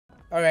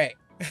All right.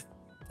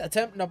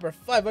 Attempt number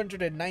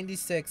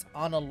 596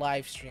 on a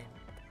live stream.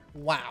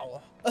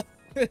 Wow.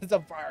 It's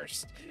a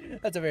first.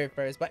 That's a very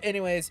first. But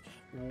anyways,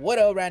 what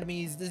up,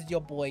 randomies? This is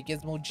your boy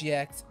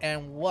Gizmo-GX,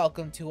 and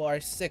welcome to our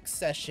 6th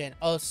session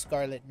of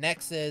Scarlet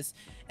Nexus.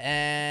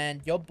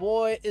 And your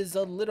boy is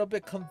a little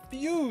bit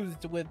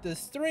confused with the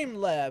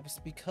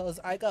Streamlabs because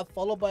I got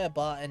followed by a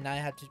bot and I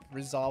had to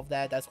resolve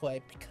that. That's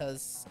why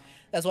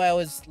I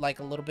was like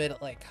a little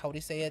bit like, how do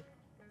you say it?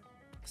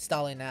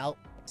 Stalling out.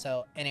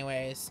 So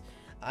anyways,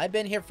 I've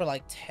been here for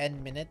like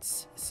 10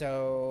 minutes,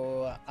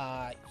 so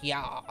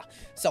yeah.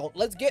 So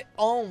let's get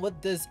on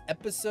with this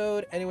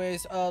episode.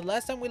 Anyways,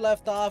 last time we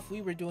left off,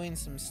 we were doing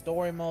some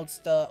story mode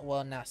stuff.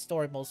 Well, not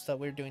story mode stuff.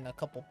 We were doing a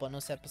couple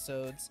bonus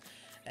episodes,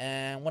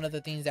 and one of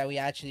the things that we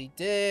actually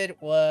did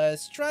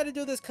was try to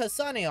do this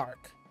Kasane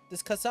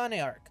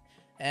arc.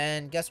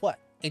 And guess what?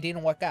 It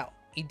didn't work out.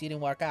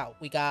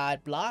 We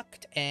got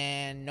blocked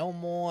and no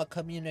more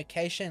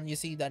communication. You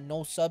see that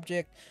no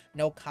subject,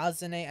 no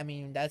Kazane. I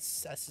mean,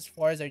 that's as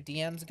far as our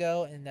DMs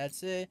go, and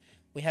that's it.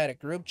 We had a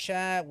group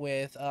chat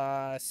with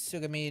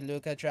Sugami,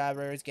 Luca,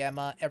 Travers,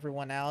 Gamma,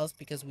 everyone else,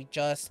 because we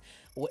just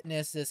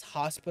witnessed this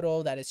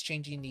hospital that is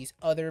changing these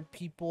other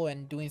people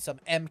and doing some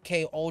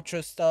MK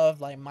Ultra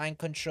stuff like mind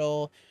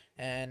control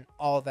and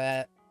all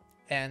that.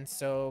 And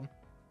so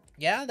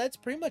yeah, that's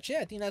pretty much it.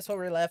 I think that's where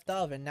we left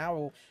off, and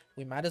now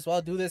we might as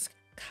well do this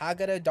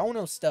Kagero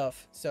Dono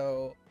stuff.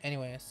 So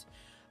anyways,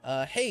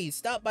 hey,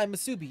 stop by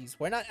Masubi's.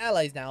 We're not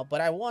allies now,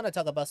 but I want to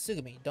talk about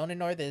Sugami. Don't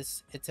ignore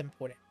this. It's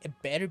important. It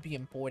better be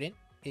important.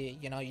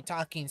 You know, you're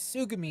talking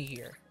Sugami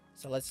here.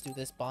 So let's do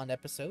this Bond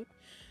episode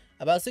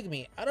about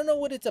Sugami. I don't know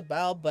what it's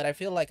about, but I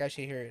feel like I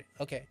should hear it.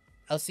 Okay,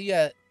 I'll see you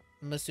at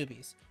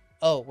Masubi's.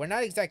 Oh, we're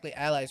not exactly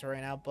allies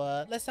right now,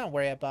 but let's not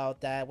worry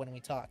about that when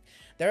we talk.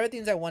 There are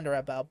things I wonder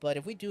about, but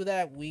if we do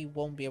that, we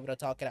won't be able to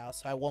talk it out,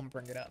 so I won't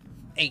bring it up.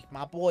 Hey,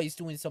 my boy's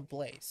doing some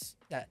plays.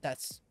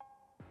 That's...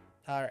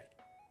 Alright.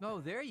 Oh,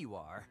 there you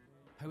are.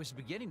 I was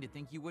beginning to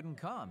think you wouldn't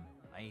come.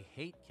 I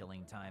hate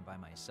killing time by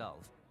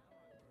myself.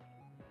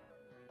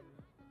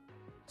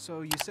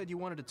 So you said you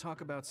wanted to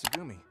talk about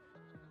Tsugumi.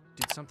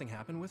 Did something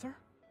happen with her?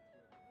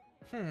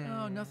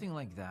 No, nothing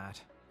like that.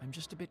 I'm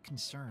just a bit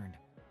concerned.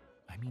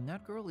 I mean,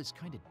 that girl is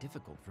kind of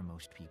difficult for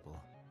most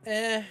people.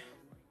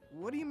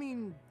 What do you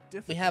mean,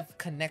 difficult? We have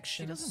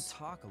connections. She doesn't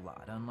talk a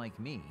lot, unlike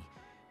me.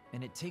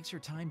 And it takes her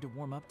time to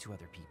warm up to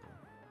other people.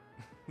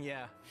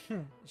 Yeah,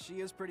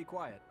 she is pretty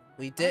quiet.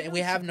 We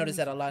have noticed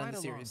that a lot in the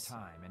series.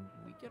 Long time, and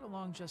we get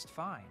along just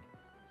fine.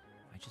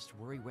 I just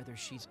worry whether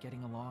she's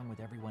getting along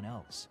with everyone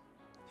else.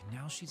 And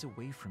now she's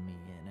away from me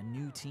in a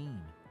new team.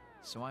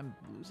 So I'm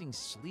losing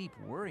sleep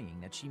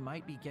worrying that she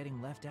might be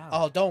getting left out.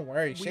 Oh, don't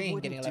worry. She We ain't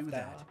wouldn't getting do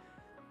left out. that.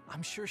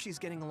 I'm sure she's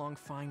getting along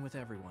fine with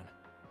everyone.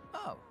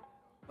 Oh,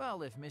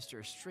 well, if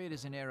Mr. Straight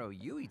as an Arrow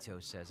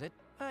Yuito says it,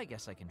 I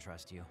guess I can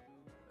trust you.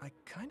 I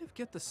kind of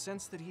get the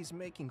sense that he's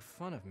making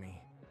fun of me.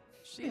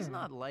 She's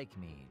not like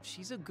me.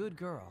 She's a good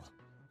girl.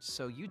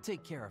 So you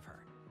take care of her.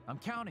 I'm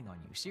counting on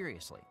you,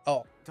 seriously.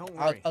 Oh, Don't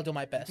worry. I'll do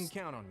my best. You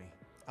can count on me.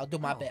 I'll do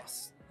my Oh,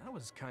 best. That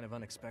was kind of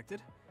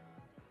unexpected.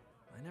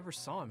 I never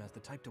saw him as the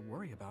type to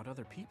worry about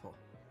other people.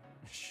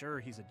 Sure,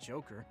 he's a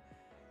joker,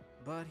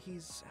 but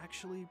he's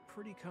actually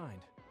pretty kind.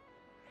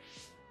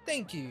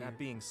 Thank you. That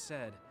being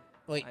said,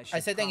 Wait, I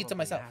should said thank you to probably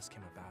myself. ask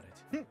him about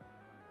it.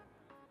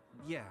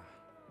 Yeah,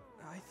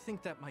 I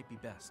think that might be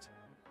best.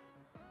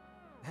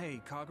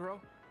 Hey, Kagero,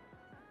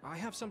 I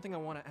have something I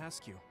want to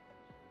ask you.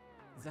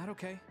 Is that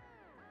okay?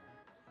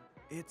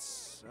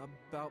 It's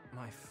about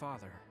my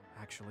father,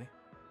 actually.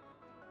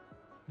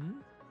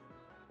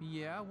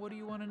 Yeah, what do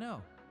you want to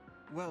know?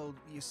 Well,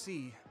 you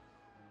see,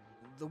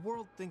 the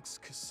world thinks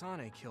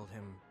Kasane killed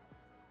him,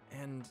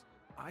 and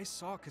I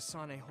saw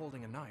Kasane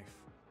holding a knife,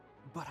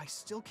 but I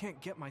still can't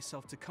get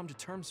myself to come to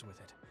terms with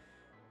it.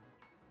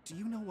 Do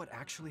you know what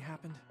actually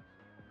happened?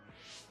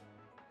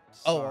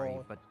 Sorry,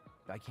 but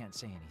I can't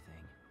say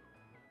anything.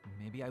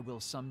 Maybe I will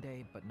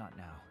someday, but not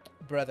now.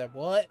 Brother,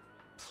 what?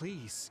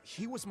 Please,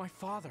 he was my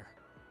father.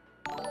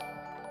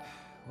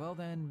 Well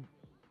then,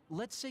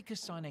 let's say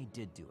Kasane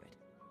did do it.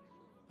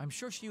 I'm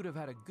sure she would have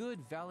had a good,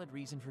 valid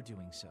reason for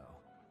doing so.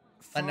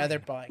 Fine, Another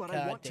bite. but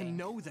I want to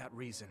know that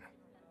reason.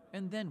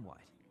 And then what?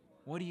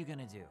 What are you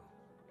gonna do?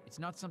 It's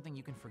not something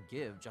you can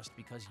forgive just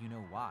because you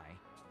know why.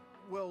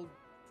 Well,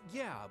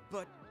 yeah,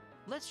 but...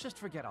 Let's just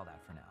forget all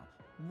that for now.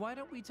 Why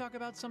don't we talk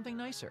about something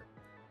nicer?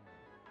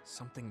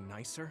 Something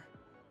nicer?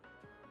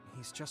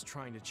 He's just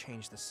trying to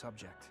change the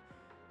subject.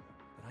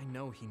 But I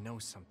know he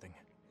knows something.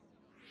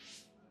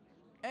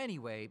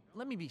 Anyway,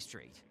 let me be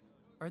straight.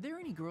 Are there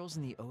any girls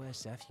in the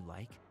OSF you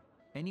like?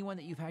 Anyone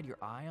that you've had your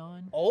eye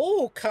on?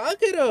 Oh,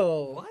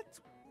 Kagero. What?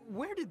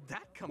 Where did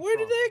that come Where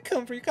from? did that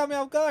come from? You caught me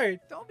off guard.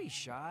 Don't be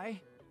shy.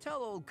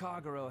 Tell old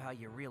Kagero how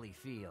you really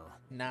feel.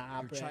 Nah,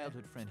 Your bro.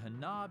 childhood friend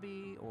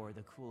Hanabi, or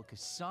the cool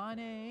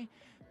Kasane?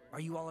 Are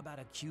you all about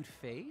a cute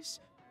face?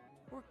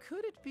 Or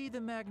could it be the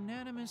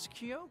magnanimous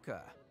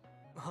Kyoka?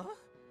 Huh?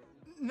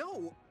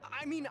 No,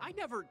 I mean, I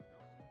never...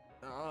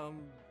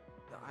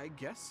 I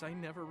guess I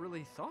never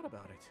really thought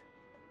about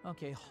it.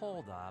 Okay,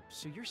 hold up.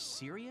 So you're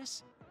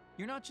serious?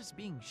 You're not just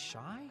being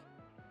shy?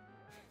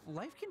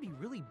 Life can be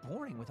really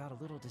boring without a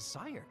little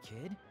desire,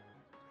 kid.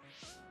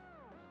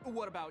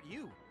 What about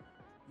you?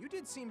 You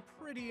did seem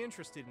pretty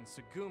interested in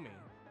Tsugumi.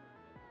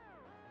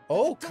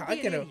 Oh, Don't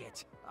be an Kagero.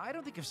 idiot. I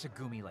don't think of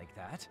Tsugumi like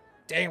that.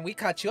 Damn, we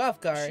caught you off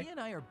guard. She and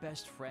I are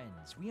best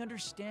friends. We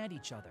understand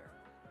each other.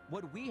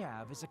 What we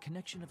have is a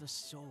connection of the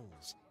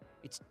souls.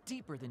 It's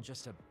deeper than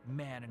just a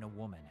man and a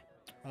woman.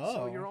 Oh.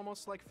 So you're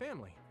almost like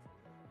family.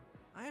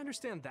 I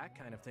understand that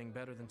kind of thing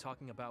better than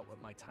talking about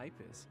what my type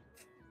is.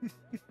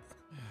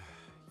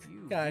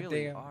 You God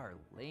really damn. are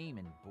lame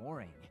and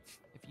boring.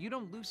 If you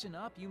don't loosen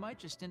up, you might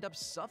just end up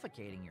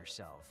suffocating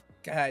yourself.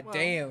 God Well,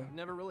 damn. I've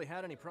never really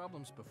had any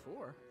problems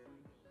before.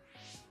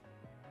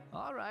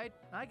 All right,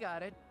 I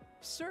got it.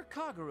 Sir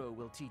Kagero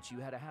will teach you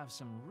how to have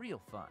some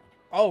real fun.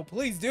 Oh,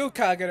 please do,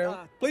 Kagero.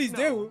 Please no,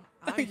 do.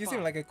 I'm You seem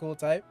fine. like a cool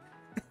type.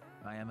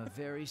 I am a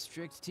very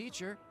strict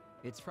teacher.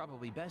 It's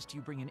probably best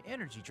you bring an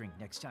energy drink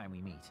next time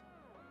we meet.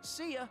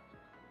 See ya.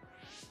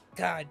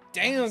 God I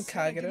damn, said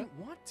I Kagero. didn't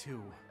want to.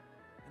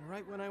 And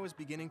right when I was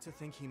beginning to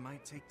think he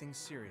might take things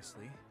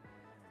seriously,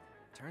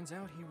 turns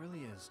out he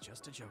really is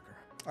just a joker.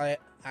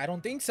 I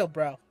don't think so,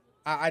 bro.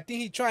 I think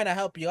he's trying to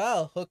help you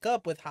out. Hook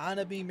up with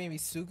Hanabi, maybe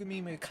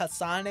Sugumi, maybe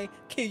Kasane,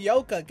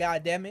 Kiyoka,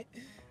 goddammit.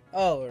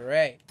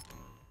 Alright.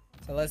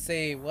 So let's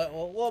see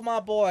what my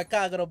boy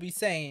Kagero be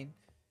saying.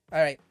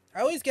 Alright.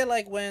 I always get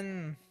like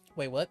when...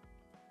 Wait, what?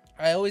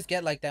 I always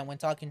get like that when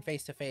talking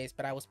face to face,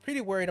 but I was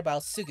pretty worried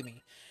about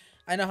Sugumi.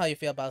 I know how you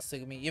feel about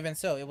Sugumi. Even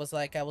so, it was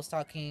like I was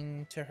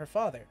talking to her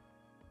father.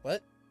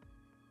 What?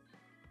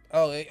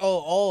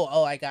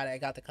 Oh, I got it. I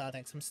got the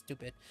context. I'm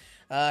stupid.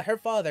 Her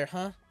father,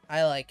 huh?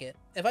 I like it.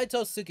 If I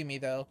told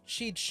Sugumi, though,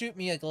 she'd shoot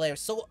me a glare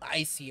so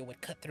icy it would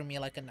cut through me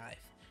like a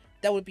knife.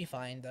 That would be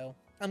fine, though.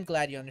 I'm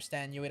glad you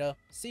understand, Yuito.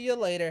 See you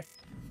later.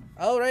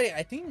 Alrighty,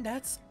 I think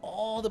that's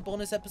all the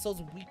bonus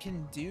episodes we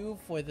can do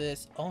for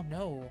this. Oh,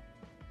 no.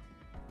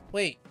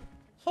 Wait.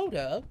 Hold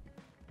up.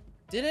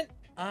 Didn't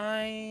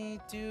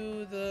I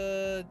do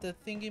the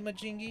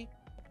thingy-majingy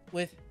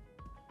with...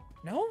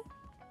 No?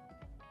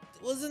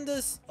 Wasn't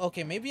this...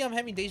 Okay, maybe I'm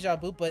having deja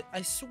vu, but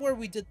I swear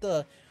we did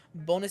the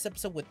bonus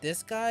episode with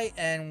this guy,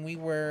 and we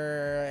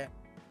were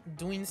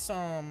doing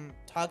some...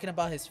 talking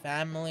about his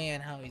family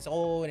and how he's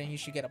old and he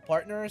should get a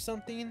partner or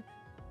something.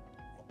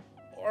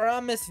 Or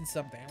I'm missing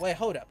something. Wait,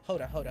 hold up.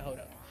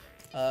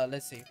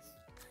 Let's see.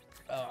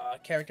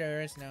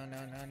 Characters. No,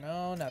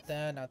 not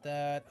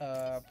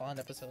that. Bond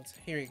episodes.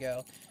 Here you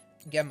go.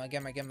 Gemma.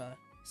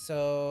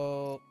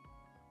 So...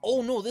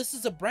 Oh, no, this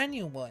is a brand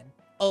new one.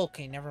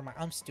 Okay, never mind.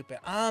 I'm stupid.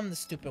 I'm the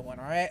stupid one,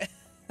 alright?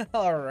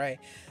 Alright.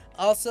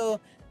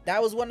 Also,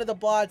 that was one of the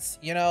bots.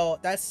 You know,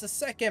 that's the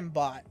second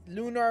bot.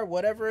 Lunar,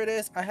 whatever it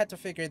is. I had to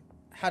figure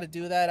how to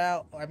do that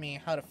out. I mean,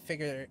 how to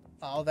figure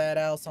all that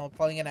out. So I'm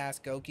probably going to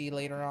ask Goki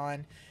later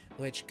on.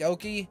 Which,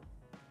 Goki,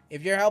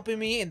 if you're helping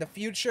me in the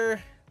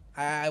future,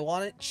 I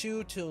want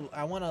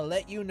to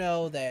let you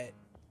know that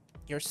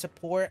your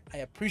support, I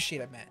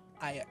appreciate it, man.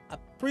 I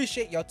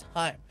appreciate your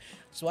time.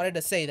 Just wanted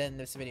to say that in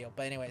this video.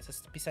 But anyways,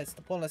 besides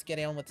the point, let's get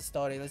on with the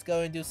story. Let's go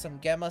and do some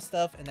Gemma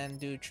stuff and then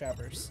do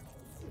Travers.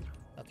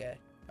 Okay.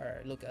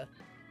 Alright, Luca.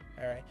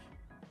 Alright.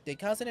 Did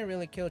Kasane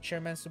really kill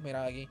Chairman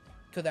Sumiragi?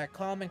 Could that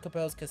calm and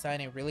composed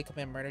Kasane really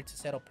commit murder to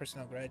settle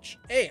personal grudge?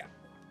 Hey!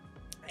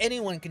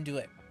 Anyone can do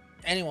it.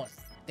 Anyone.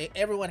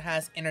 Everyone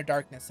has inner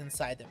darkness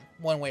inside them,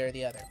 one way or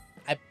the other.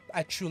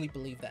 I truly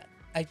believe that.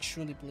 I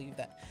truly believe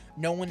that.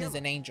 No one is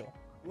an angel.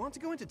 Want to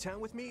go into town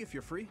with me if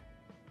you're free?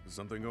 Is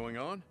something going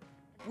on?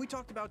 We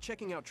talked about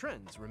checking out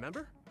trends,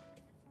 remember?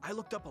 I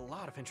looked up a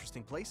lot of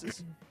interesting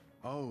places.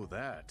 Oh,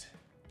 that.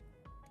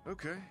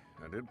 Okay,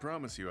 I did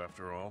promise you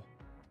after all.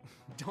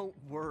 Don't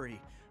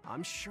worry.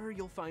 I'm sure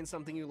you'll find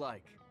something you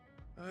like.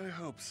 I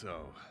hope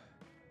so.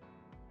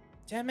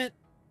 Damn it.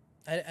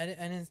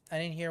 I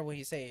didn't hear what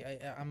you say.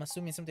 I'm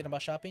assuming something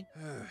about shopping.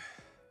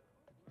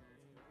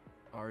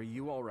 Are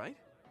you alright?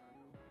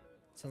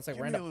 Sounds like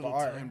Give we're in me a a little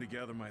bar. time to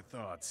gather my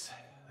thoughts.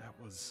 That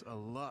was a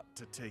lot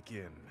to take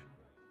in.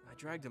 I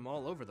dragged him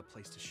all over the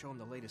place to show him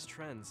the latest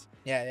trends,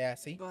 Yeah,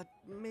 see? but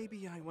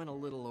maybe I went a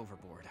little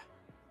overboard.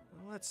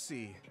 Let's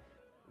see.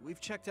 We've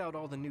checked out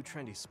all the new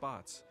trendy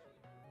spots.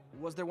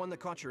 Was there one that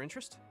caught your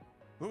interest?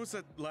 What was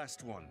that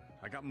last one?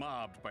 I got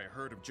mobbed by a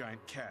herd of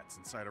giant cats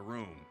inside a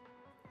room.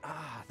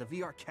 Ah, the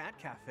VR Cat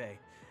Cafe.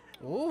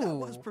 Ooh. That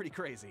was pretty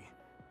crazy.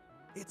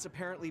 It's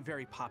apparently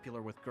very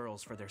popular with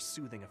girls for their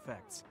soothing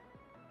effects.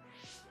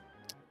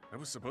 That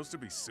was supposed to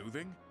be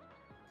soothing?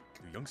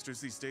 Do youngsters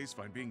these days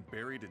find being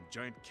buried in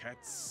giant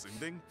cats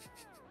soothing?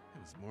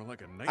 It was more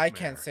like a nightmare. I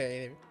can't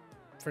say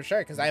for sure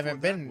because I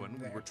haven't Before that been one,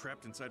 there. we were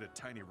trapped inside a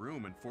tiny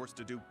room and forced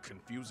to do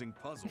confusing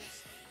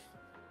puzzles.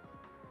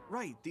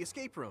 Right, the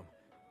escape room.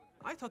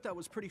 I thought that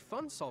was pretty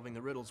fun solving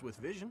the riddles with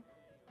vision.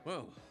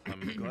 Well,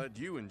 I'm glad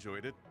you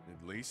enjoyed it,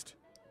 at least.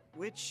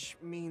 Which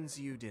means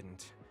you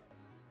didn't.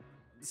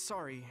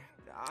 Sorry,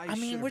 I I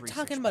mean, should've we're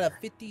talking researched about a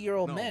better.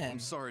 50-year-old No, man. I'm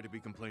sorry to be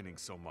complaining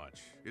so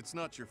much. It's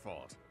not your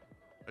fault.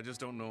 I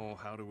just don't know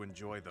how to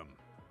enjoy them.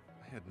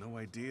 I had no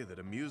idea that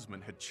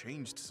amusement had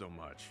changed so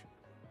much.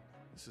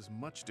 This is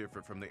much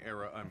different from the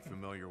era I'm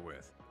familiar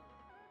with.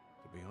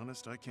 To be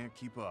honest, I can't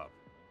keep up.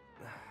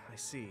 I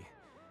see.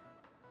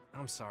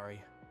 I'm sorry.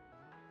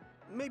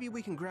 Maybe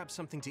we can grab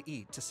something to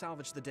eat to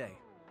salvage the day.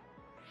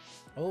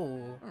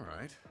 Oh,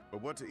 Alright,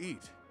 but what to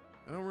eat?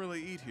 I don't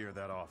really eat here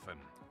that often.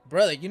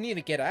 brother, you need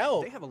to get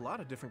out. They have a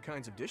lot of different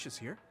kinds of dishes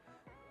here.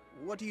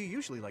 What do you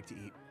usually like to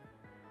eat?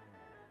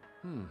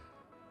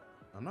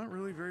 I'm not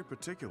really very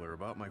particular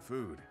about my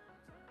food.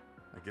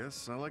 I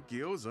guess I like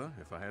gyoza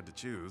if I had to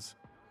choose.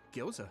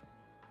 Gyoza.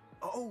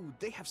 Oh,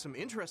 they have some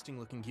interesting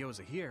looking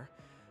gyoza here.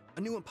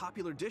 A new and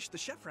popular dish the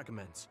chef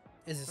recommends.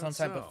 Is it some That's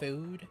type of so.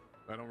 food?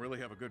 I don't really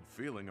have a good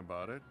feeling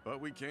about it,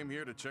 but we came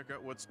here to check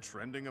out what's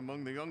trending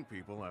among the young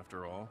people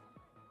after all.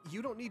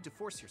 You don't need to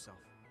force yourself.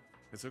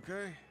 It's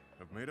okay.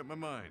 I've made up my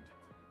mind.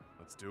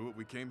 Let's do what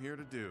we came here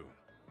to do.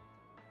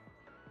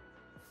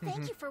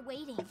 Thank you for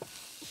waiting.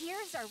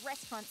 Here's our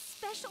restaurant's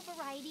special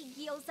variety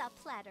gyoza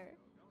platter.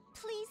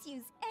 Please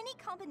use any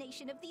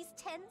combination of these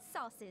 10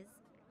 sauces.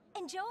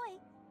 Enjoy!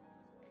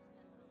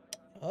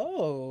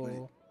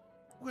 Oh,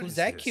 What who's is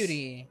that this?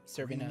 cutie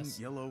serving Green, us?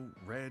 yellow,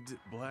 red,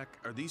 black.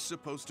 Are these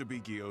supposed to be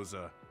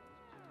gyoza?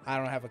 I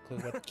don't have a clue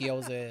what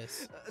gyoza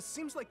is.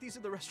 Seems like these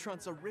are the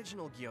restaurant's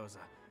original gyoza.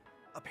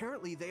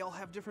 Apparently, they all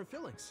have different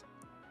fillings.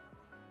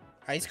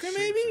 Ice Their cream,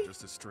 shapes maybe? are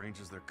just as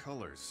strange as their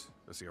colors.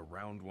 I see a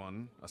round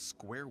one, a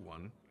square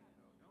one,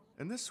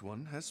 and this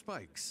one has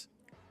spikes.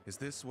 Is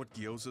this what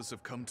gyozas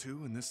have come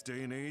to in this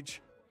day and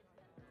age?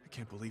 I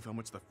can't believe how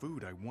much the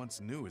food I once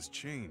knew has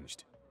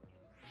changed.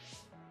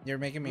 You're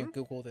making me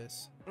Google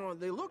this. Oh,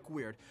 they look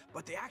weird,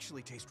 but they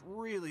actually taste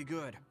really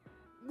good.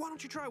 Why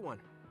don't you try one?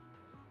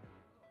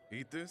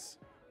 Eat this?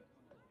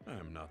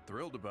 I'm not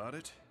thrilled about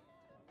it,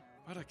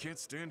 but I can't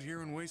stand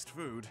here and waste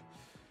food.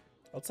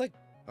 Oh, it's like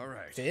All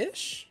right.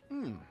 fish?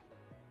 You're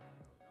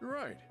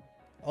right.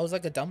 Oh, it's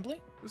like a dumpling?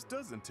 This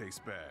doesn't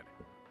taste bad.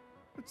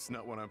 It's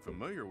not what I'm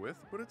familiar with,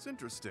 but it's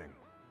interesting.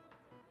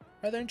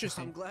 Rather I'm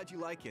interesting. glad you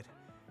like it.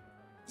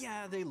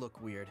 Yeah, they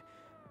look weird,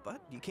 but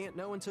you can't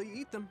know until you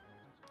eat them.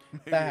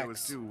 Maybe I was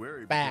Facts. too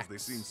wary because they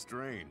Facts. seem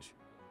strange.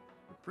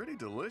 They're pretty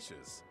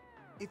delicious.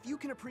 If you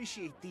can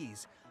appreciate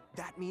these,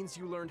 that means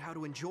you learned how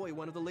to enjoy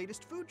one of the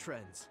latest food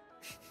trends.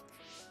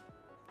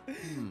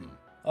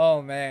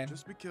 Oh, man.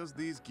 Just because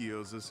these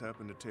gyozas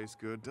happen to taste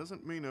good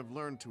doesn't mean I've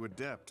learned to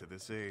adapt to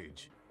this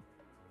age.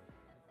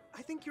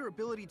 I think your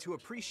ability to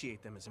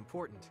appreciate them is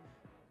important.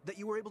 That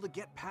you were able to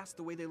get past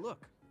the way they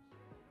look.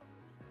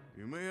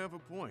 You may have a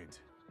point.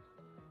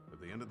 At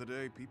the end of the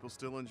day, people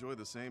still enjoy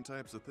the same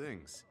types of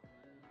things.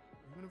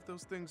 Even if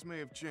those things may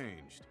have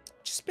changed.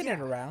 Just spin it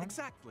around.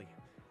 Exactly.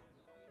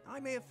 I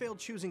may have failed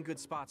choosing good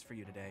spots for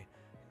you today,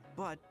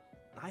 but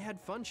I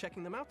had fun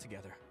checking them out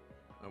together.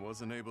 I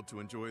wasn't able to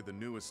enjoy the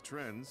newest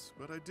trends,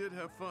 but I did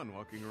have fun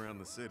walking around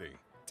the city.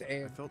 I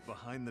Damn. felt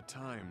behind the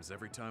times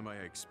every time I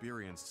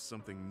experienced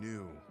something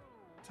new.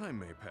 Time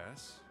may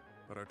pass,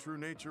 but our true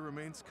nature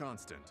remains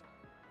constant.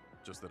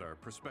 Just that our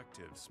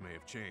perspectives may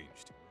have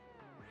changed.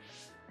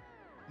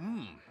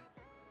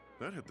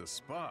 That hit the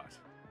spot.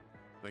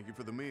 Thank you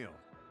for the meal.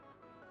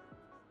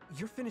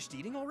 You're finished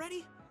eating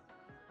already?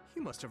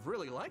 You must have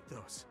really liked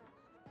those.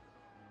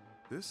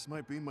 This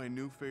might be my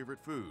new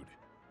favorite food.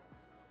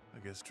 I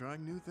guess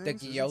trying new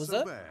things isn't gyoza?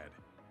 so bad.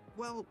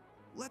 Well,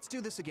 let's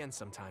do this again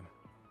sometime.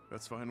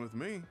 That's fine with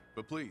me,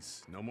 but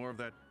please, no more of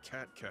that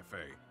cat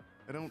cafe.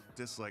 I don't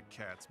dislike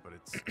cats, but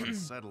it's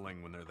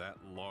unsettling when they're that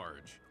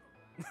large.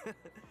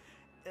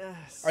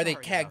 Are they Sorry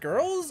cat about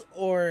girls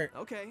or that.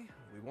 Okay,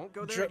 we won't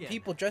go there again.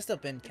 people dressed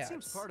up in It cats?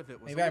 seems part of it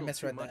was Maybe a I little too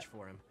misread much that.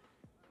 for him.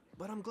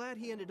 But I'm glad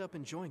he ended up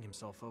enjoying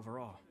himself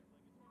overall.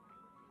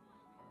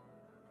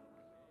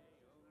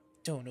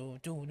 Do do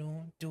do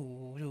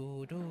do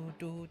do do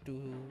do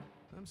do.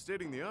 I'm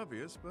stating the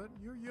obvious, but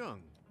you're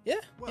young. Yeah,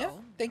 yeah.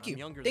 Well, Thank I'm you.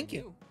 younger Thank than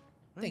you.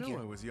 I Thank know you.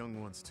 I was young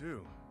once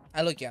too.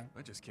 I look young.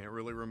 I just can't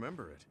really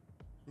remember it.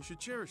 You should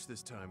cherish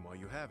this time while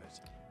you have it.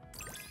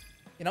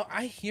 You know,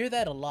 I hear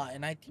that a lot,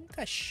 and I think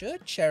I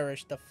should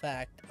cherish the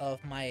fact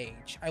of my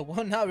age. I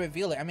will not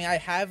reveal it. I mean, I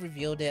have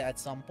revealed it at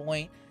some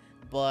point,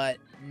 but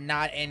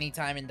not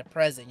anytime in the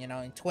present. You know,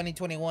 in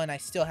 2021, I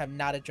still have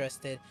not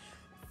addressed it.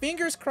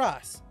 Fingers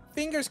crossed.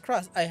 Fingers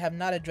crossed I have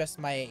not addressed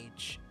my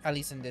age, at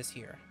least in this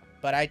year.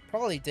 But I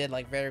probably did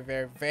like very,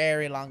 very,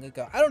 very long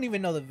ago. I don't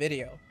even know the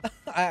video.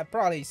 I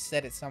probably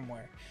said it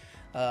somewhere.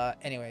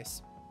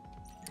 Anyways.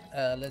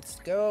 Let's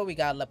go. We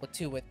got level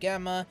 2 with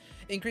Gamma.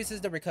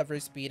 Increases the recovery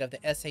speed of the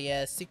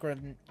SAS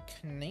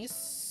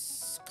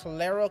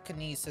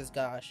Sclerokinesis,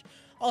 gosh.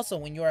 Also,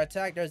 when you are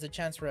attacked, there's a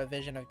chance for a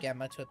vision of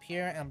Gamma to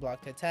appear and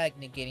block the attack,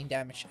 negating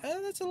damage.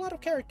 That's a lot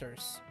of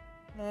characters.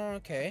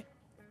 Okay.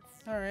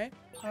 Alright.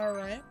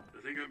 Alright.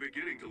 I think I'm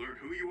beginning to learn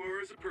who you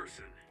are as a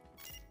person.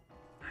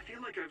 I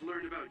feel like I've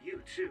learned about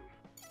you, too.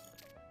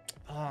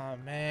 Oh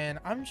man,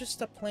 I'm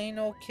just a plain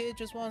old kid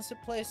just wants to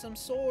play some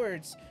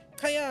swords.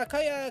 Kaya,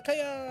 kaya,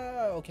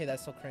 kaya. Okay,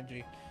 that's so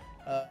cringy.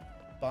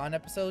 Bond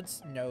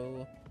episodes?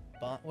 No.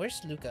 Bond.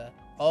 Where's Luca?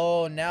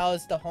 Oh, now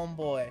it's the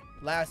homeboy.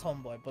 Last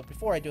homeboy. But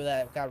before I do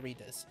that, I gotta read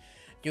this.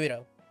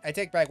 Yuito, I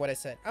take back what I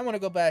said. I want to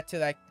go back to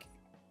that...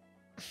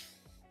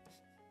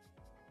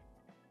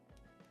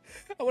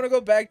 I want to go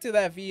back to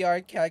that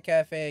VR cat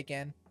cafe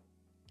again.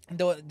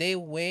 They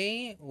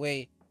weigh...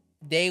 Wait.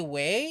 They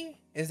weigh?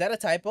 Is that a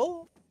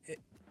typo?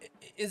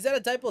 Is that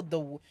a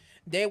typo?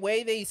 The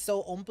way they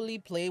so openly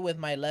play with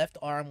my left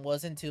arm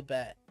wasn't too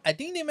bad. I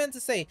think they meant to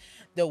say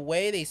the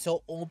way they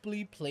so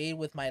openly played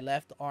with my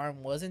left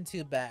arm wasn't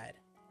too bad.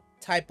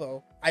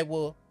 Typo. I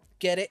will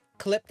get it,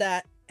 clip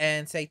that,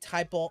 and say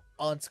typo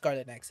on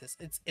Scarlet Nexus.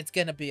 It's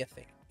gonna be a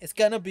thing. It's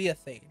gonna be a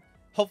thing.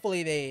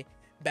 Hopefully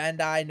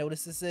Bandai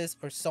notices this,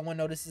 or someone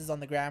notices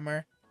on the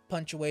grammar,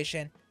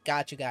 punctuation.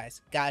 Got you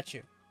guys. Got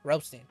you.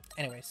 Roasting.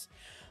 Anyways,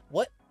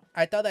 what?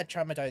 I thought that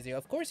traumatized you.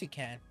 Of course you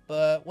can.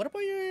 But what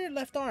about your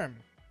left arm?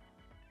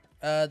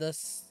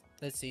 Let's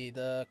see.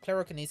 The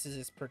chlorokinesis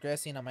is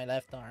progressing on my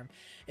left arm.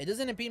 It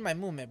doesn't impede my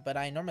movement, but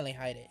I normally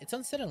hide it. It's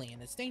unsettling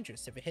and it's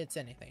dangerous if it hits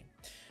anything.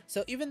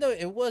 So even though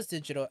it was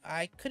digital,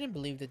 I couldn't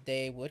believe the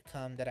day would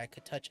come that I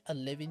could touch a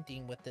living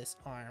thing with this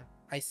arm.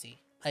 I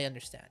see. I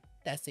understand.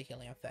 That's the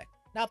healing effect.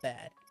 Not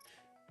bad.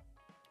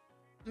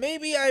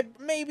 Maybe,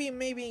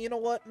 you know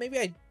what?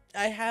 Maybe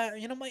I have,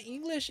 you know, my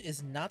English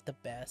is not the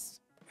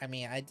best. I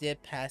mean, I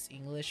did pass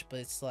English, but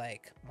it's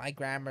like, my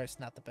grammar is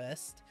not the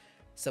best.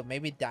 So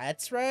maybe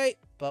that's right,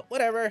 but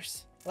whatever.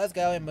 Let's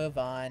go and move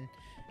on.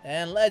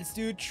 And let's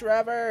do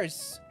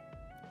Trevor's.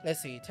 Let's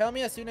see. Tell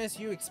me as soon as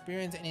you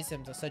experience any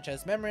symptoms, such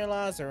as memory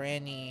loss or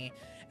any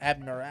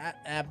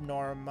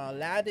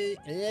abnormality.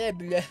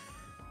 I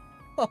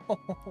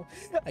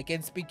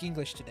can't speak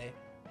English today.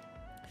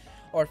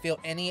 Or feel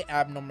any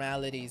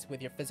abnormalities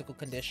with your physical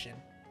condition.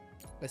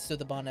 Let's do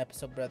the Bond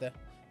episode, brother.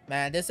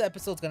 Man, this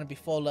episode's gonna be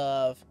full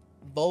of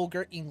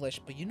vulgar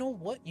English. But you know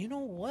what? You know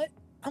what?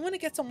 I'm gonna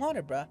get some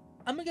water, bruh.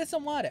 I'm gonna get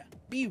some water.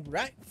 Be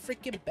right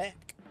freaking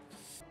back.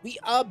 We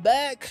are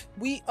back.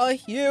 We are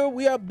here.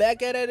 We are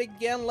back at it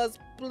again. Let's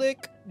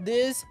blick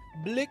this.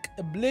 Blick,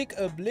 blick,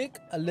 blick.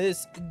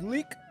 Let's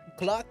glick,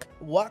 clock,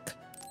 walk.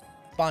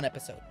 Bond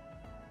episode.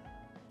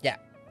 Yeah.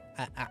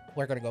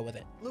 We're gonna go with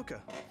it.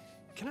 Luca,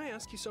 can I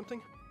ask you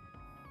something?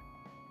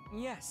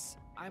 Yes,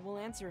 I will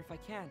answer if I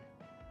can.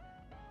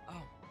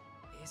 Oh,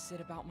 is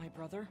it about my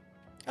brother?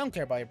 I don't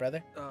care about your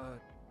brother.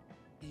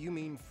 You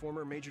mean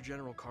former Major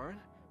General Karin?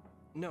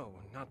 No,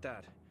 not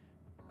that.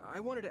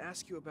 I wanted to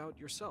ask you about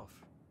yourself.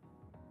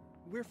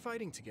 We're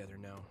fighting together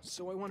now,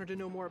 so I wanted to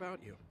know more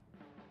about you.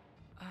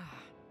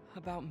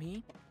 About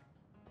me?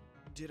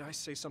 Did I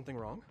say something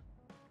wrong?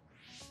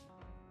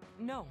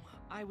 No,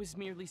 I was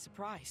merely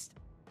surprised.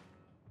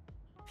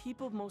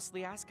 People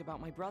mostly ask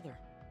about my brother,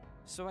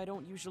 so I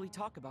don't usually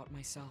talk about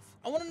myself.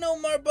 I want to know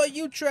more about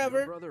you, Trevor.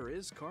 Your brother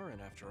is Karin,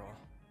 after all.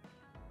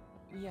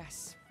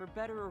 Yes, for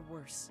better or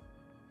worse.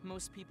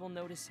 Most people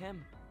notice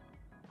him.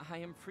 I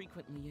am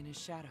frequently in his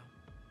shadow.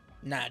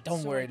 Nah,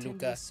 don't worry, I tend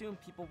Luca. to assume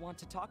people want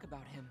to talk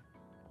about him.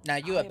 Nah,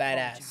 you a I badass.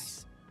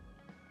 apologize.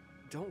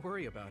 Don't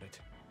worry about it.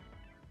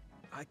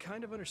 I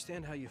kind of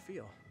understand how you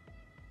feel.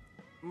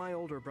 My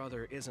older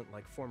brother isn't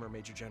like former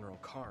Major General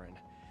Karin,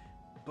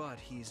 but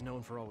he's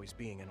known for always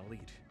being an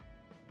elite.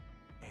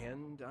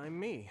 And I'm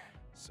me,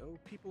 so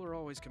people are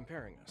always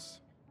comparing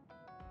us.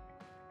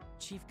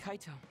 Chief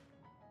Kaito.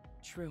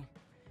 True.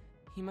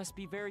 He must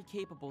be very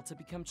capable to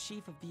become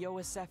chief of the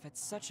OSF at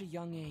such a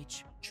young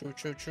age. True,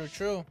 true, true,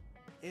 true.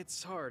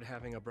 It's hard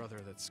having a brother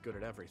that's good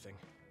at everything.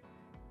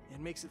 It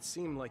makes it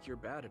seem like you're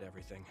bad at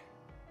everything.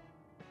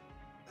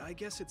 I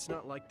guess it's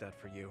not like that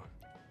for you.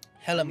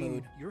 Hella I mean,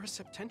 mood. you're a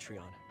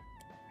Septentrion.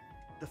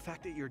 The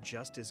fact that you're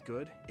just as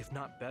good, if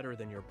not better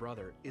than your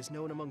brother, is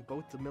known among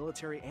both the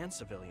military and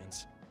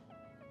civilians.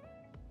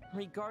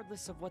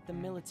 Regardless of what the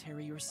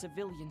military or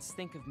civilians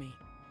think of me,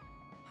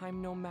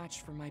 I'm no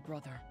match for my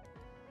brother.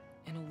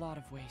 In a lot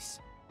of ways.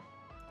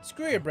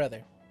 Screw your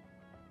brother.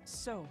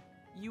 So,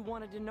 you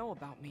wanted to know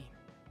about me.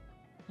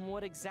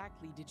 What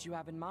exactly did you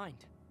have in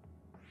mind?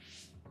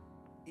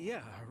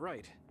 Yeah,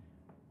 right.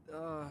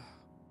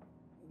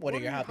 What are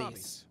your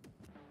hobbies?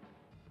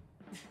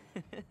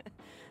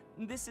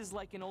 This is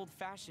like an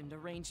old-fashioned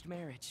arranged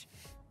marriage.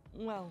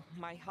 Well,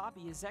 my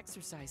hobby is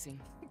exercising.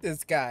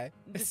 This guy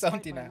is Despite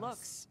something my else.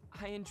 looks,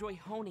 I enjoy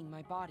honing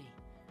my body.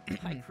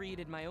 I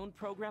created my own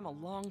program a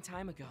long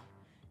time ago,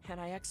 and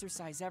I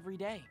exercise every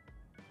day.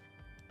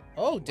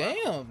 Oh,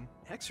 damn.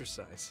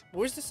 Exercise.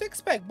 Where's the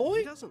six-pack, boy?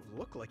 He doesn't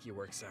look like he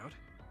works out.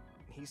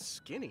 He's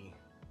skinny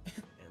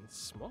and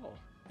small.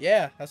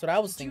 Yeah, that's what I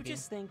was Did you thinking.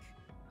 just think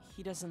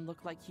he doesn't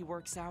look like he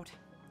works out?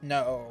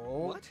 No.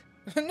 What?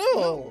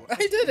 No, I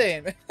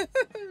didn't.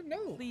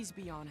 No. Please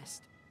be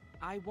honest.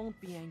 I won't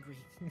be angry.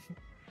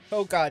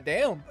 Oh,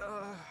 goddamn.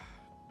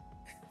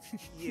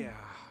 Yeah,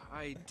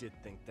 I did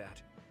think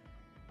that.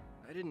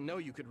 I didn't know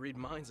you could read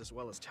minds as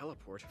well as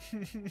teleport.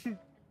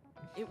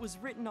 It was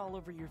written all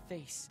over your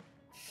face.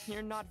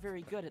 You're not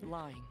very good at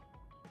lying.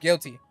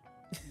 Guilty.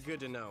 Good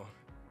to know.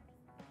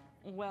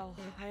 Well,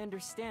 I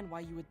understand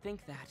why you would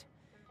think that.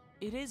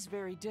 It is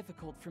very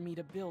difficult for me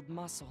to build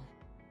muscle.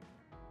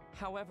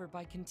 However,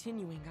 by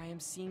continuing, I am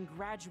seeing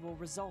gradual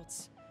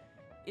results.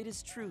 It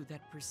is true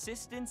that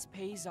persistence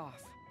pays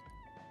off.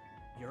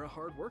 You're a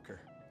hard worker.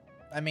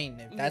 I mean,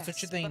 if that's what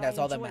Yes, you think, but that's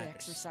I all that enjoy matters.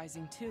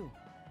 exercising too.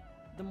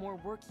 The more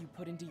work you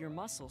put into your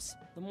muscles,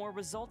 the more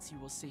results you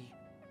will see.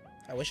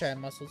 I wish I had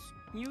muscles.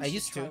 You I should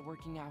used try to.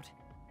 working out.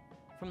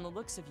 From the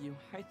looks of you,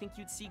 I think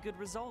you'd see good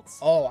results.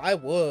 Oh, I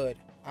would.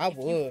 I If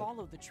you would.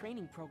 follow the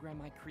training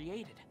program I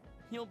created,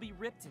 you'll be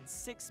ripped in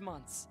 6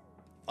 months.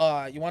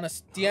 You want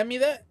to DM me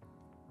that?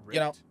 Ripped? You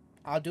know,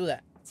 I'll do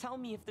that. Tell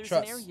me if there's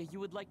Trust. an area you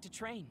would like to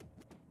train.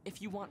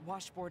 If you want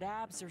washboard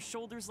abs or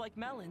shoulders like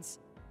melons.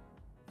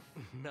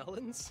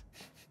 Melons?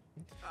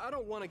 I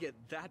don't want to get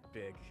that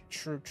big.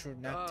 True,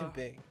 not too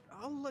big.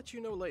 I'll let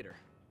you know later.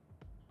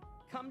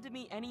 Come to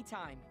me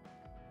anytime.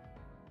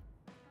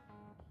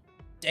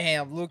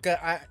 Damn,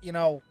 Luca,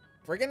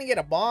 we're gonna get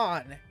a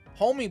bond.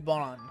 Homie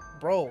bond,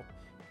 bro.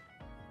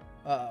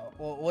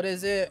 What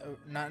is it?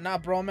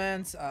 Not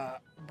bromance.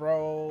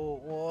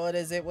 Bro, what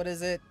is it?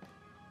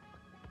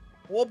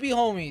 We'll be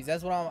homies.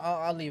 That's what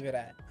I'll leave it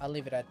at. I'll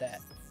leave it at that.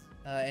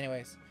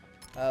 Anyways,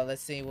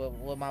 let's see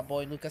what my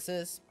boy Lucas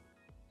is.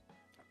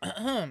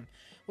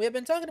 We have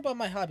been talking about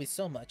my hobbies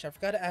so much. I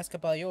forgot to ask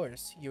about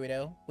yours,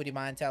 Yurido. Would you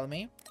mind telling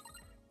me?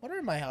 What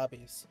are my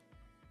hobbies?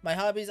 My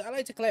hobbies, I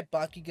like to collect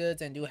Baki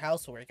goods and do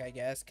housework, I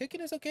guess.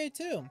 Cooking is okay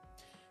too.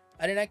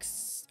 I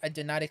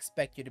did not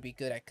expect you to be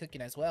good at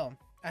cooking as well.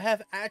 I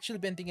have actually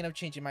been thinking of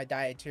changing my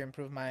diet to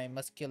improve my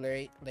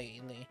muscularity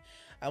lately.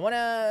 I want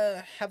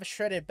to have a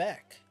shredded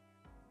back.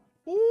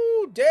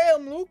 Ooh,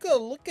 damn, Luca,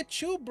 look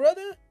at you,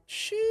 brother.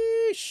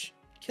 Sheesh,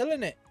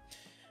 killing it.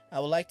 I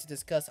would like to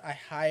discuss a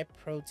high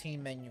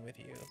protein menu with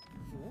you.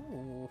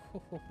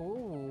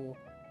 Ooh,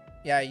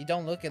 yeah, you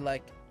don't look it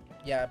like,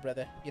 yeah,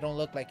 brother, you don't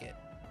look like it.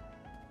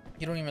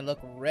 You don't even look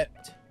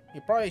ripped.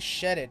 You probably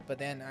shed it, but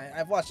then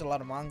I've watched a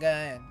lot of manga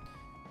and,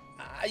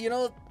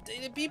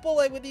 people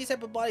like with these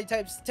type of body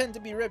types tend to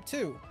be ripped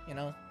too,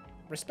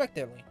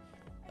 respectively.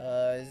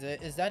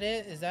 Is that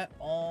it? Is that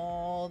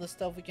all the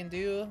stuff we can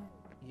do?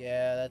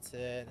 Yeah, that's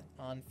it.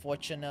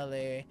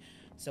 Unfortunately.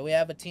 So we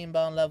have a team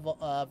bound level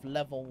of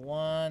level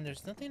 1.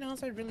 There's nothing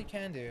else I really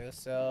can do.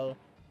 So,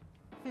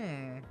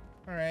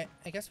 alright.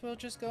 I guess we'll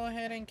just go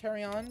ahead and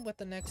carry on with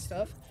the next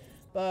stuff.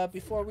 But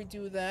before we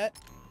do that,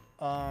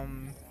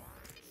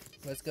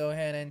 let's go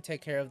ahead and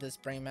take care of this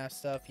brain math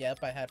stuff. Yep,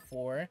 I had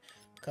 4.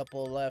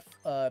 Couple left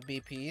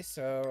BP.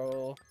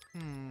 So,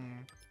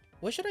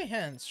 what should I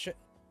hand?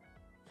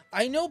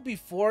 I know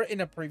before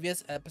in a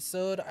previous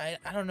episode, I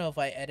don't know if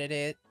I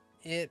edited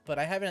it, but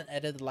I haven't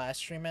edited the last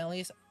stream at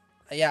least.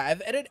 Yeah,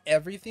 I've edited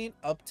everything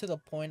up to the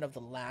point of the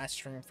last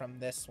stream from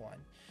this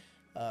one,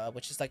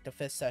 which is like the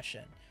 5th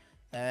session.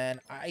 And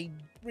I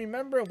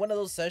remember one of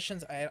those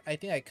sessions, I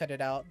think I cut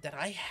it out, that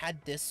I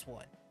had this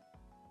one.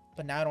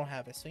 But now I don't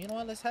have it. So you know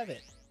what? Let's have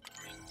it.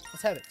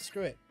 Let's have it.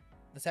 Screw it.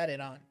 Let's add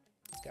it on.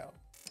 Let's go.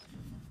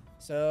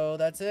 So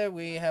that's it.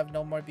 We have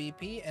no more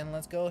BP. And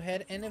let's go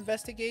ahead and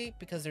investigate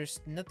because there's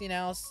nothing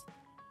else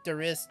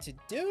there is to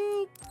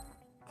do.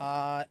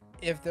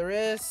 If there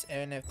is,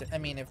 and if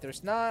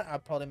there's not, I'll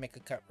probably make a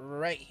cut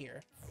right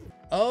here.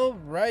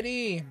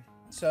 Alrighty.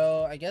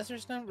 So I guess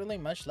there's not really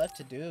much left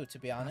to do, to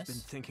be honest. I've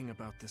been thinking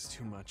about this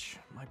too much.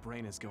 My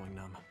brain is going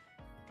numb.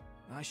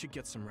 I should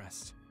get some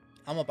rest.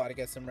 I'm about to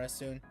get some rest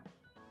soon.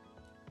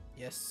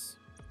 Yes.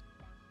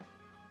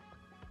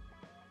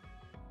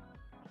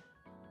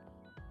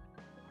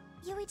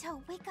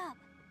 Yuito, wake up.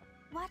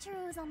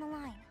 Wataru's on the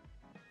line.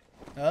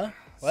 Huh?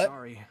 What?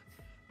 Sorry.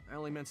 I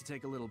only meant to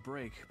take a little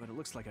break, but it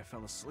looks like I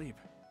fell asleep.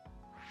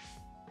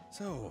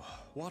 So,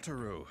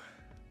 Wataru,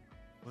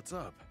 what's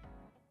up?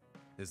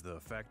 Is the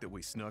fact that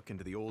we snuck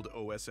into the old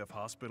OSF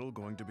hospital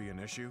going to be an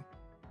issue?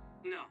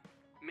 No.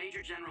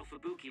 Major General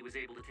Fubuki was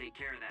able to take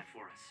care of that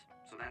for us,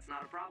 so that's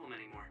not a problem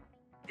anymore.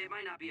 It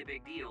might not be a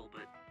big deal,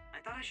 but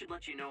I thought I should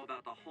let you know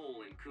about the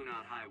hole in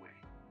Kunad Highway.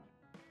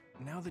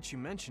 Now that you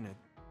mention it,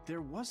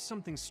 there was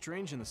something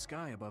strange in the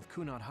sky above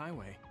Kunad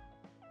Highway.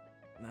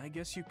 I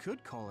guess you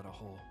could call it a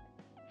hole.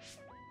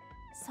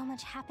 So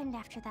much happened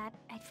after that,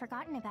 I'd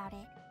forgotten about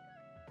it.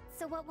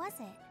 So what was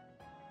it?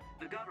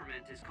 The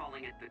government is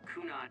calling it the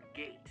Kunad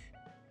Gate.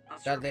 A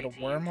That survey little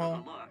team wormhole?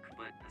 took a look,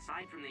 but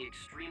aside from the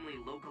extremely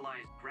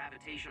localized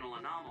gravitational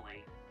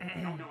anomaly,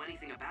 they don't know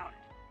anything about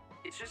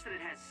it. It's just that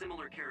it has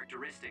similar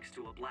characteristics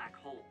to a black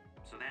hole,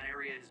 so that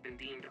area has been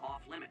deemed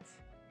off limits.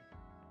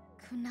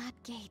 Kunad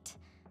Gate.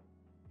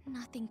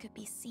 Nothing could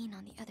be seen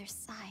on the other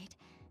side.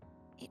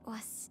 It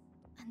was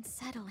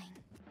unsettling.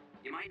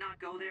 You might not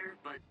go there,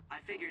 but I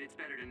figured it's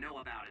better to know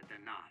about it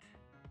than not.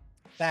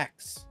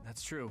 Facts.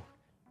 That's true.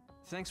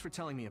 Thanks for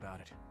telling me about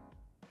it.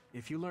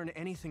 If you learn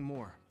anything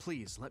more,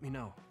 please let me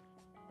know.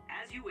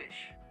 As you wish.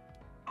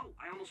 Oh,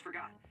 I almost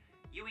forgot.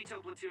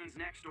 Yuito Platoon's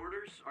next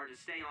orders are to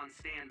stay on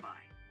standby,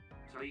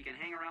 so you can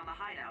hang around the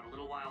hideout a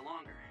little while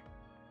longer.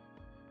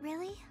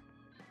 Really?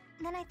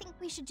 Then I think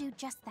we should do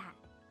just that.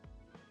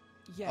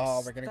 Yes,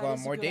 Oh, we're gonna that go on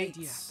is a more good dates.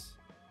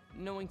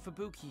 idea. Knowing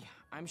Fubuki,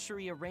 I'm sure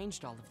he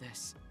arranged all of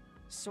this.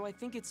 So I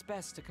think it's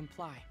best to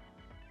comply.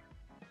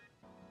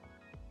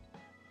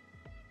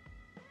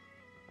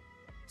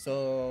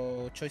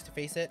 So, choice to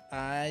face it.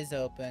 Eyes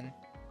open.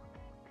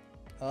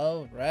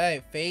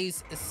 Alright,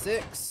 phase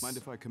 6. Mind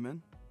if I come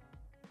in?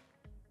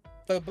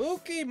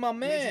 Fubuki, my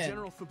Major man!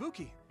 General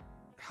Fubuki,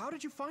 how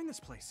did you find this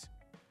place?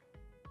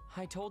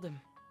 I told him.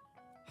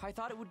 I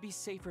thought it would be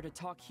safer to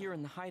talk here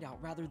in the hideout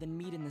rather than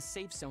meet in the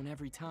safe zone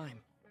every time.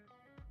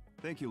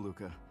 Thank you,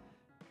 Luca.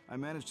 I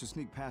managed to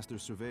sneak past their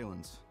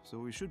surveillance, so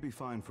we should be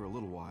fine for a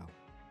little while.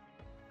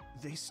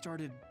 They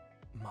started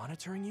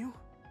monitoring you?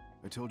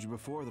 I told you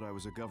before that I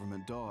was a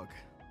government dog,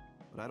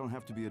 but I don't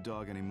have to be a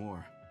dog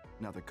anymore,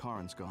 now that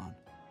Karin's gone.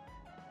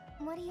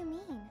 What do you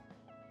mean?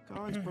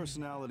 Karin's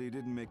personality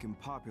didn't make him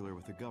popular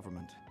with the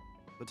government.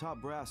 The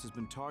top brass has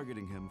been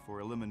targeting him for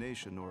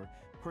elimination or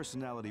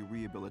personality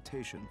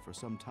rehabilitation for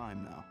some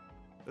time now.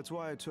 That's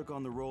why I took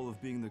on the role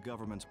of being the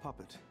government's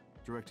puppet,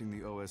 directing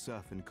the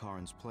OSF in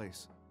Karin's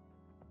place.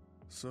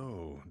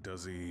 So,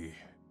 does he...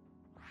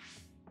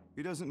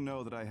 He doesn't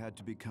know that I had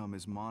to become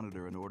his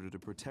monitor in order to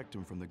protect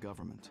him from the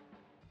government.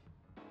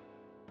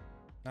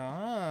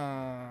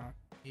 Ah,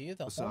 you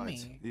the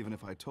Besides, homie. even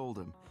if I told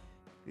him,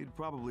 he'd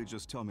probably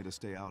just tell me to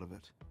stay out of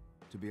it.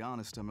 To be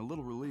honest, I'm a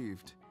little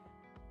relieved.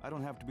 I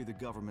don't have to be the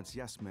government's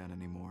yes man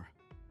anymore.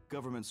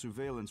 Government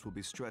surveillance will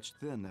be stretched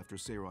thin after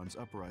Seiron's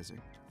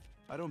uprising.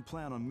 I don't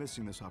plan on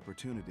missing this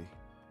opportunity.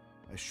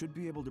 I should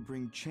be able to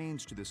bring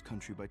change to this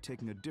country by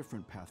taking a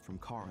different path from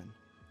Karin.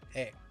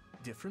 Hey,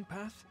 Different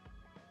path?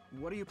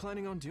 What are you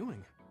planning on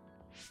doing?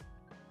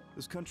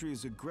 This country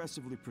is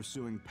aggressively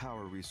pursuing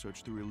power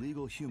research through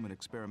illegal human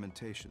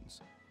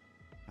experimentations.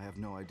 I have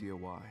no idea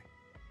why.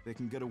 They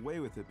can get away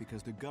with it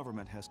because the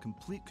government has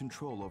complete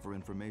control over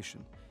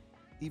information.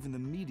 Even the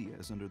media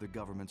is under the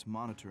government's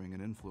monitoring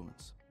and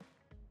influence.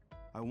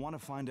 I want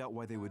to find out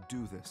why they would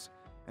do this,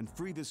 and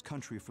free this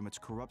country from its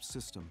corrupt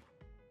system.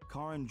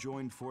 Karin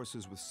joined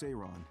forces with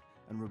Seiron,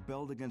 and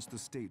rebelled against the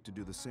state to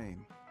do the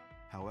same.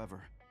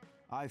 However,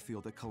 I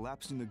feel that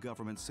collapsing the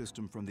government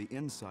system from the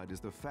inside is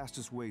the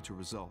fastest way to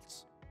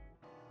results.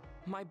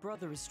 My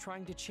brother is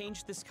trying to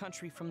change this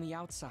country from the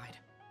outside,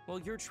 while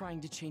you're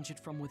trying to change it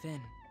from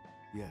within.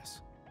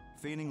 Yes,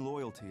 feigning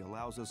loyalty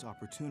allows us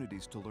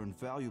opportunities to learn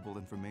valuable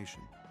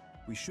information.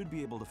 We should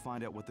be able to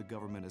find out what the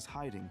government is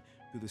hiding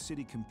through the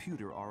city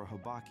computer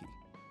Arahabaki.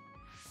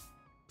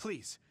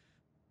 Please,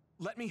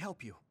 let me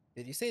help you.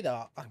 did you say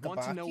the I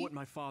want to know Akabaki? what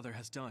my father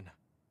has done,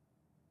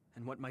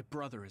 and what my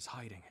brother is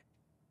hiding.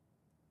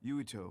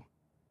 Yuito,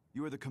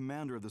 you are the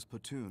commander of this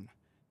platoon,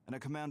 and a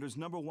commander's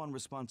 #1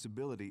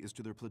 responsibility is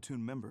to their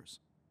platoon members.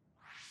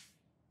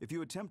 If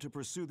you attempt to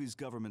pursue these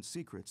government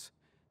secrets,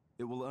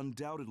 it will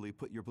undoubtedly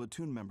put your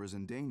platoon members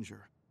in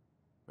danger.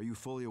 Are you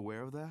fully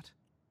aware of that?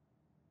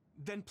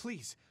 Then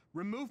please,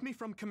 remove me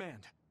from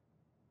command.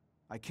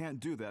 I can't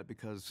do that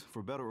because,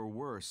 for better or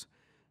worse,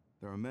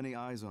 there are many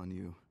eyes on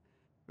you.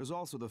 There's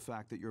also the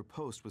fact that your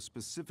post was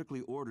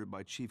specifically ordered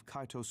by Chief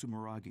Kaito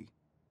Sumeragi.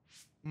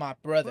 My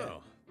brother.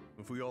 Well,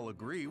 if we all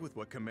agree with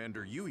what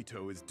Commander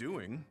Yuito is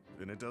doing,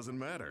 then it doesn't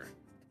matter.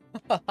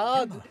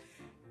 Either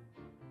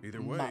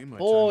way, My my time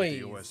boys. at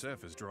the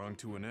OSF is drawing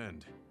to an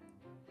end.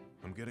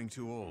 I'm getting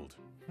too old.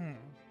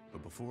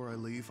 But before I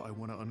leave, I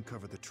want to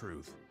uncover the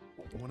truth.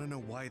 I want to know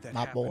why that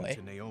My happened boy.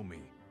 to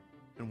Naomi,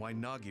 and why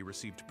Nagi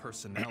received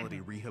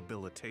personality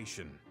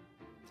rehabilitation.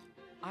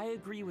 I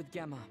agree with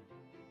Gemma.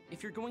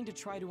 If you're going to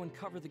try to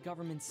uncover the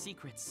government's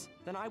secrets,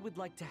 then I would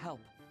like to help.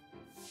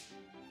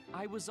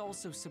 I was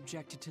also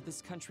subjected to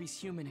this country's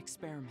human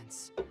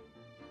experiments.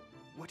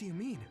 What do you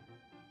mean?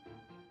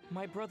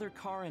 My brother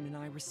Karin and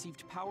I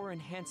received power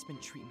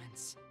enhancement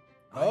treatments.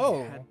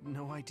 Oh. I had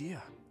no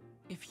idea.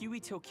 If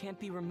Yuito can't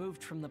be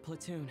removed from the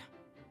platoon,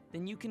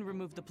 then you can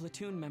remove the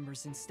platoon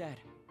members instead.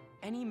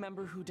 Any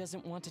member who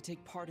doesn't want to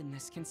take part in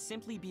this can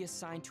simply be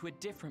assigned to a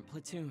different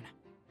platoon.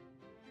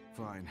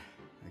 Fine.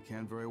 I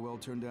can't very well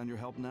turn down your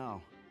help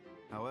now.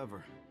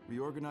 However,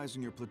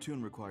 reorganizing your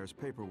platoon requires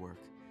paperwork.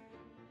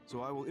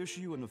 So I will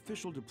issue you an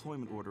official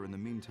deployment order in the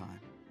meantime.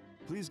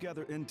 Please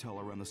gather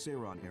intel around the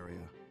Seiron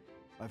area.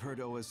 I've heard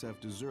OSF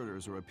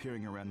deserters are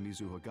appearing around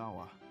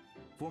Mizuhagawa.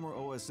 Former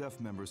OSF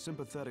members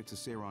sympathetic to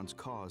Seiron's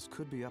cause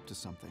could be up to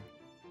something.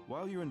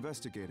 While you're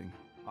investigating,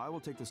 I will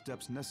take the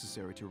steps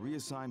necessary to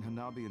reassign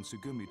Hanabi and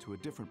Sugumi to a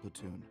different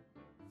platoon.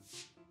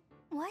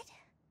 What?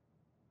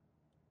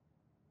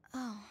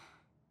 Oh.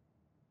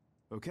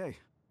 Okay,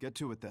 get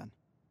to it then.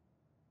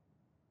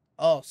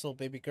 Oh, so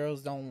baby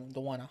girls don't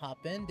want to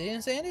hop in? They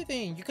didn't say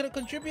anything. You could have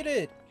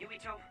contributed.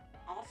 Yuito,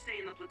 I'll stay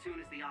in the platoon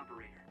as the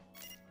operator.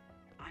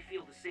 I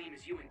feel the same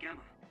as you and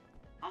Gemma.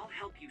 I'll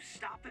help you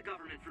stop the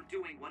government from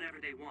doing whatever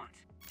they want.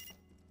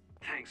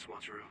 Thanks,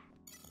 Wataru.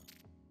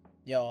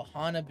 Yo,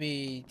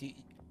 Hanabi,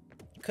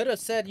 you could have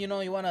said, you know,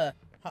 you want to...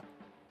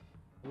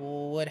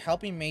 Would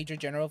helping Major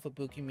General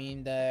Fubuki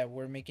mean that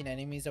we're making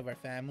enemies of our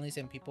families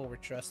and people we're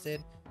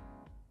trusted?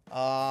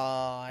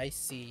 Ah, I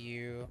see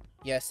you.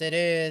 Yes, it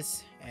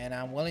is. And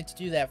I'm willing to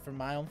do that for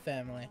my own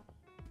family.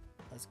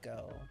 Let's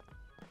go.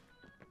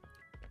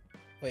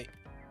 Wait.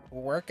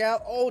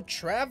 Workout? Oh,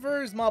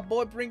 Travers, my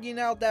boy, bringing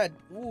out that...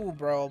 Ooh,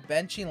 bro.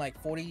 Benching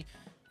like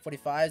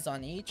 45s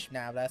on each?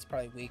 Nah, that's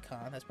probably weak,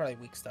 huh? That's probably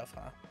weak stuff,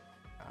 huh?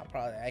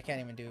 I can't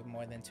even do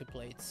more than 2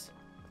 plates.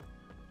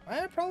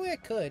 Probably I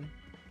could.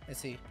 Let's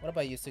see. What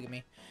about you,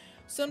 Sugami?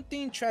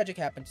 Something tragic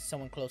happened to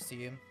someone close to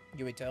you,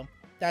 Yuito.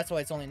 That's why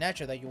it's only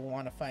natural that you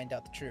want to find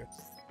out the truth.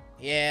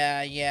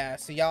 Yeah.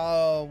 So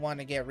y'all want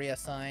to get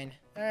reassigned.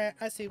 Alright,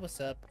 I see what's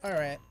up.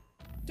 Alright.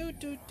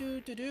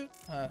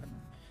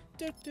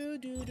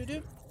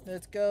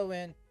 Let's go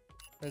in.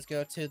 Let's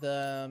go to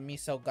the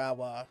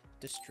Misogawa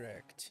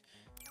district.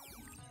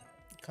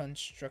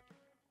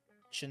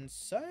 Construction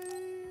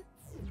site.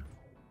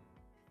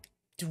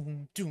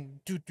 Doom.